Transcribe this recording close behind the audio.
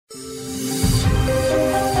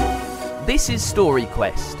This is Story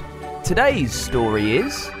Quest. Today's story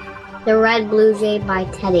is... The Red Bluejay by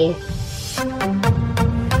Teddy.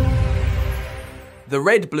 The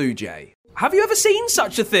Red Bluejay. Have you ever seen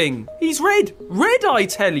such a thing? He's red. Red, I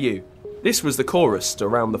tell you. This was the chorus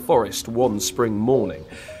around the forest one spring morning.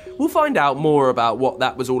 We'll find out more about what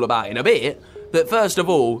that was all about in a bit, but first of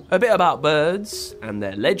all, a bit about birds and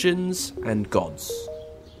their legends and gods.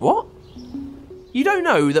 What? You don't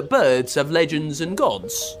know that birds have legends and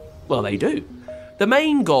gods? Well, they do. The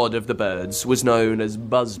main god of the birds was known as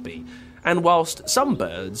Busby, and whilst some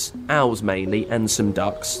birds, owls mainly and some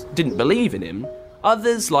ducks, didn't believe in him,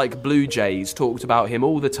 others like blue jays talked about him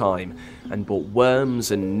all the time and brought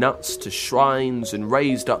worms and nuts to shrines and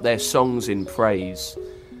raised up their songs in praise.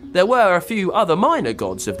 There were a few other minor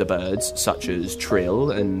gods of the birds, such as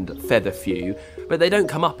Trill and Featherfew, but they don't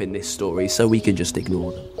come up in this story, so we can just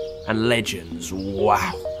ignore them. And legends,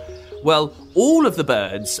 wow. Well, all of the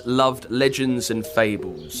birds loved legends and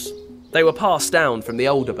fables. They were passed down from the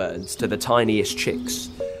older birds to the tiniest chicks.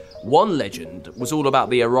 One legend was all about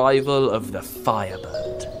the arrival of the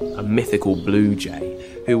Firebird, a mythical blue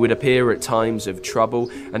jay who would appear at times of trouble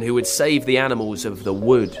and who would save the animals of the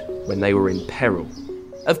wood when they were in peril.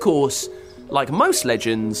 Of course, like most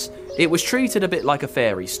legends, it was treated a bit like a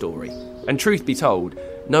fairy story, and truth be told,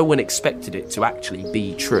 no one expected it to actually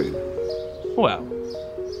be true. Well,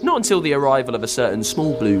 not until the arrival of a certain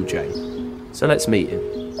small blue jay. So let's meet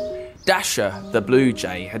him. Dasher, the blue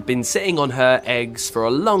jay, had been sitting on her eggs for a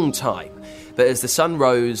long time, but as the sun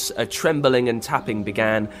rose, a trembling and tapping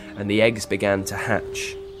began, and the eggs began to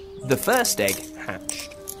hatch. The first egg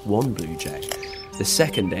hatched, one blue jay. The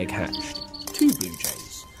second egg hatched, two blue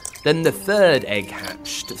jays. Then the third egg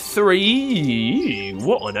hatched, three.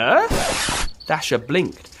 What on earth? Dasher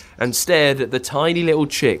blinked and stared at the tiny little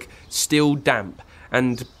chick, still damp,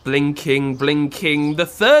 and blinking. The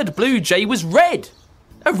third blue jay was red.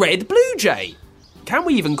 A red blue jay. Can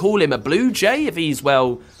we even call him a blue jay if he's,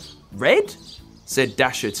 well, red? Said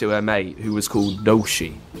Dasher to her mate, who was called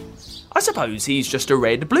Doshi. I suppose he's just a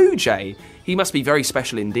red blue jay. He must be very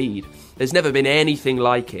special indeed. There's never been anything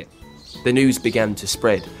like it. The news began to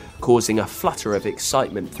spread, causing a flutter of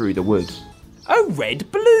excitement through the wood. A red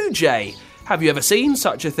blue jay! Have you ever seen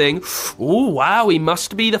such a thing? Oh, wow, he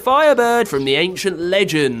must be the Firebird from the ancient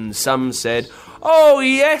legend, some said. Oh,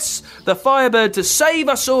 yes, the Firebird to save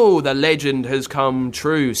us all. The legend has come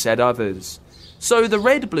true, said others. So the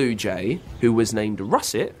Red Bluejay, who was named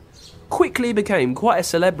Russet, quickly became quite a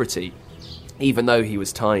celebrity, even though he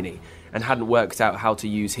was tiny and hadn't worked out how to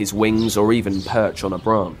use his wings or even perch on a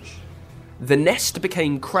branch. The nest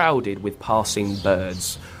became crowded with passing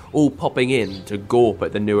birds, all popping in to gawp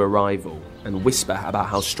at the new arrival and whisper about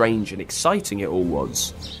how strange and exciting it all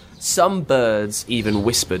was. Some birds even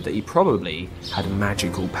whispered that he probably had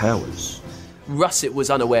magical powers. Russet was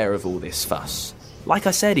unaware of all this fuss. Like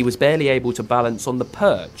I said, he was barely able to balance on the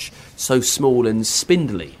perch, so small and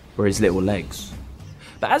spindly were his little legs.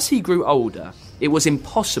 But as he grew older, it was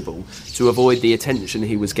impossible to avoid the attention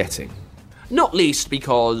he was getting. Not least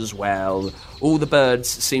because, well, all the birds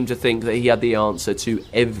seemed to think that he had the answer to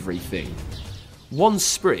everything. One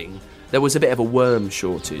spring, there was a bit of a worm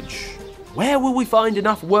shortage. Where will we find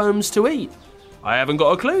enough worms to eat? I haven't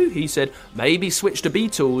got a clue, he said. Maybe switch to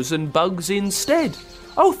beetles and bugs instead.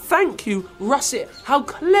 Oh, thank you, Russet. How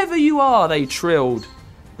clever you are, they trilled.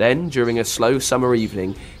 Then, during a slow summer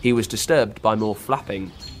evening, he was disturbed by more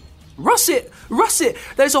flapping. Russet! Russet!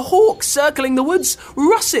 There's a hawk circling the woods!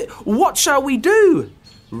 Russet! What shall we do?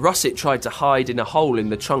 Russet tried to hide in a hole in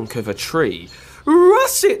the trunk of a tree.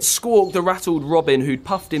 Russet! Squawked the rattled robin, who'd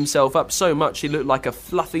puffed himself up so much he looked like a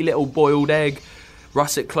fluffy little boiled egg.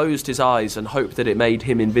 Russet closed his eyes and hoped that it made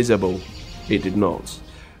him invisible. It did not.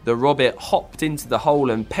 The robin hopped into the hole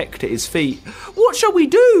and pecked at his feet. What shall we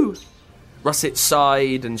do? Russet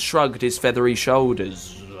sighed and shrugged his feathery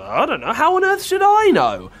shoulders. I don't know. How on earth should I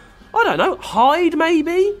know? I don't know. Hide,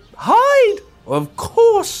 maybe? Hide? Of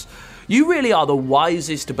course. You really are the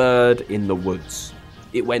wisest bird in the woods.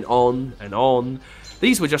 It went on and on.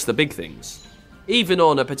 These were just the big things. Even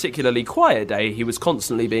on a particularly quiet day, he was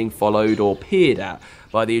constantly being followed or peered at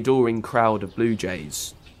by the adoring crowd of blue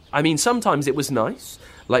jays. I mean, sometimes it was nice,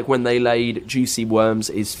 like when they laid juicy worms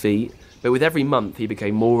at his feet, but with every month he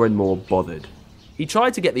became more and more bothered. He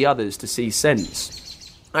tried to get the others to see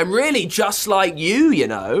sense. I'm really just like you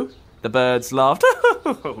know. The birds laughed.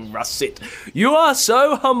 Russet, you are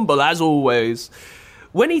so humble as always.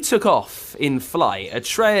 When he took off in flight, a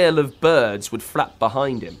trail of birds would flap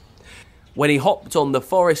behind him. When he hopped on the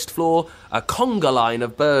forest floor, a conga line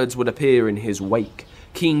of birds would appear in his wake,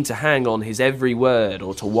 keen to hang on his every word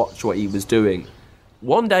or to watch what he was doing.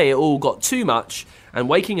 One day it all got too much, and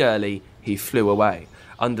waking early, he flew away,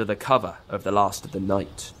 under the cover of the last of the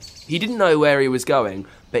night. He didn't know where he was going,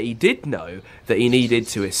 but he did know that he needed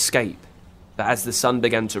to escape. But as the sun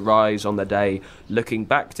began to rise on the day, looking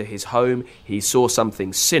back to his home, he saw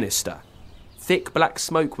something sinister. Thick black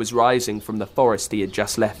smoke was rising from the forest he had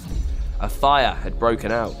just left. A fire had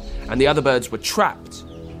broken out, and the other birds were trapped.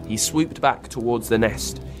 He swooped back towards the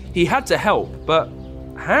nest. He had to help, but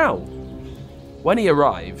how? When he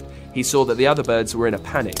arrived, he saw that the other birds were in a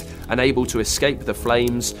panic, unable to escape the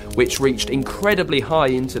flames, which reached incredibly high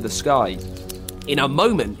into the sky. In a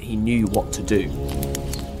moment, he knew what to do.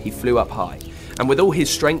 He flew up high, and with all his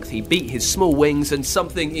strength, he beat his small wings, and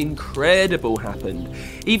something incredible happened.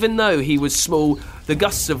 Even though he was small, the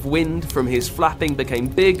gusts of wind from his flapping became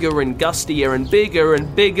bigger and gustier and bigger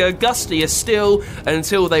and bigger, gustier still,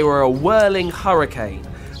 until they were a whirling hurricane.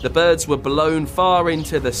 The birds were blown far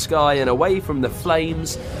into the sky and away from the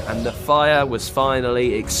flames, and the fire was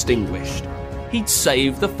finally extinguished. He'd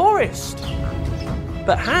saved the forest.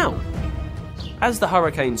 But how? As the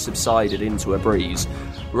hurricane subsided into a breeze,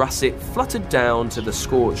 Russet fluttered down to the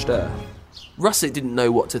scorched earth. Russet didn't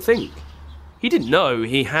know what to think. He didn't know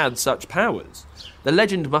he had such powers. The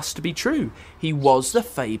legend must be true. He was the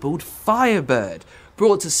fabled Firebird,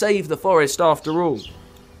 brought to save the forest after all.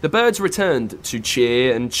 The birds returned to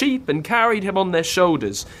cheer and cheep and carried him on their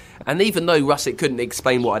shoulders, and even though Russet couldn't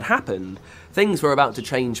explain what had happened, things were about to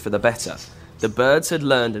change for the better. The birds had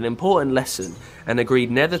learned an important lesson and agreed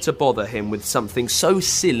never to bother him with something so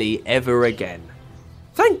silly ever again.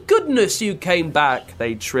 "Thank goodness you came back,"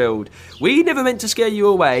 they trilled. "We never meant to scare you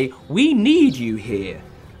away. We need you here."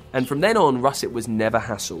 And from then on, Russet was never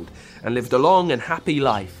hassled and lived a long and happy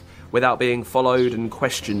life without being followed and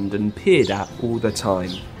questioned and peered at all the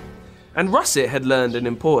time. And Russet had learned an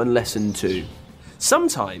important lesson too.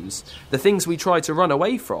 Sometimes the things we try to run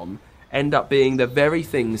away from end up being the very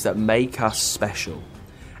things that make us special.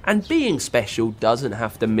 And being special doesn't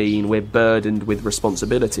have to mean we're burdened with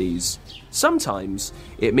responsibilities. Sometimes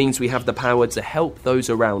it means we have the power to help those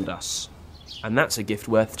around us. And that's a gift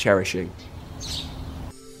worth cherishing.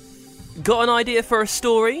 Got an idea for a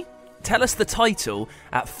story? Tell us the title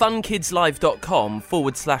at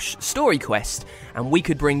funkidslive.com/storyquest and we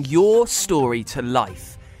could bring your story to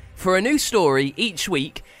life. For a new story each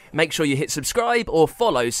week, make sure you hit subscribe or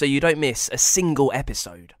follow so you don't miss a single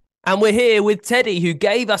episode. And we're here with Teddy, who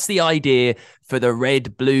gave us the idea for the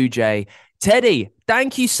Red Bluejay. Teddy,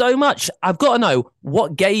 thank you so much. I've got to know,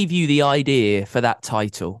 what gave you the idea for that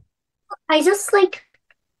title? I just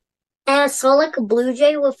I saw a blue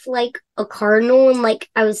jay with a cardinal, and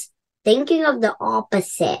I was thinking of the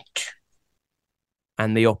opposite.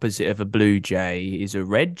 And the opposite of a blue jay is a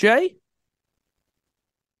red jay?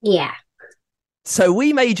 Yeah. So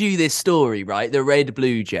we made you this story, right? The Red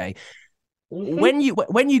Bluejay. Mm-hmm.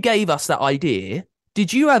 When you gave us that idea,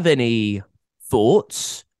 did you have any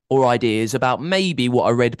thoughts or ideas about maybe what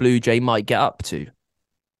a red bluejay might get up to?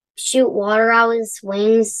 Shoot water out his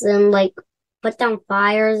wings and put down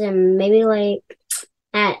fires and maybe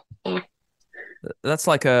That's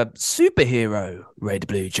like a superhero Red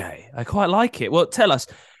Bluejay. I quite like it. Well, tell us,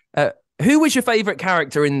 who was your favourite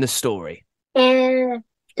character in the story? And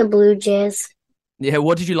the blue jays. Yeah,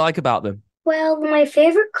 what did you like about them? Well, my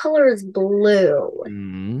favorite color is blue.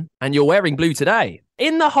 And you're wearing blue today.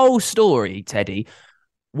 In the whole story, Teddy,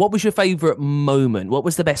 what was your favourite moment? What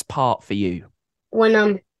was the best part for you?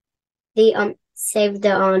 When they saved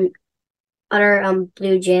the other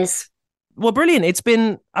blue jays. Well, brilliant.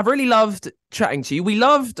 I've really loved chatting to you. We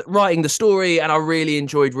loved writing the story and I really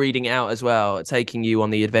enjoyed reading it out as well, taking you on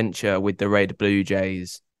the adventure with the Red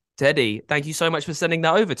Bluejays. Teddy, thank you so much for sending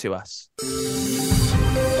that over to us.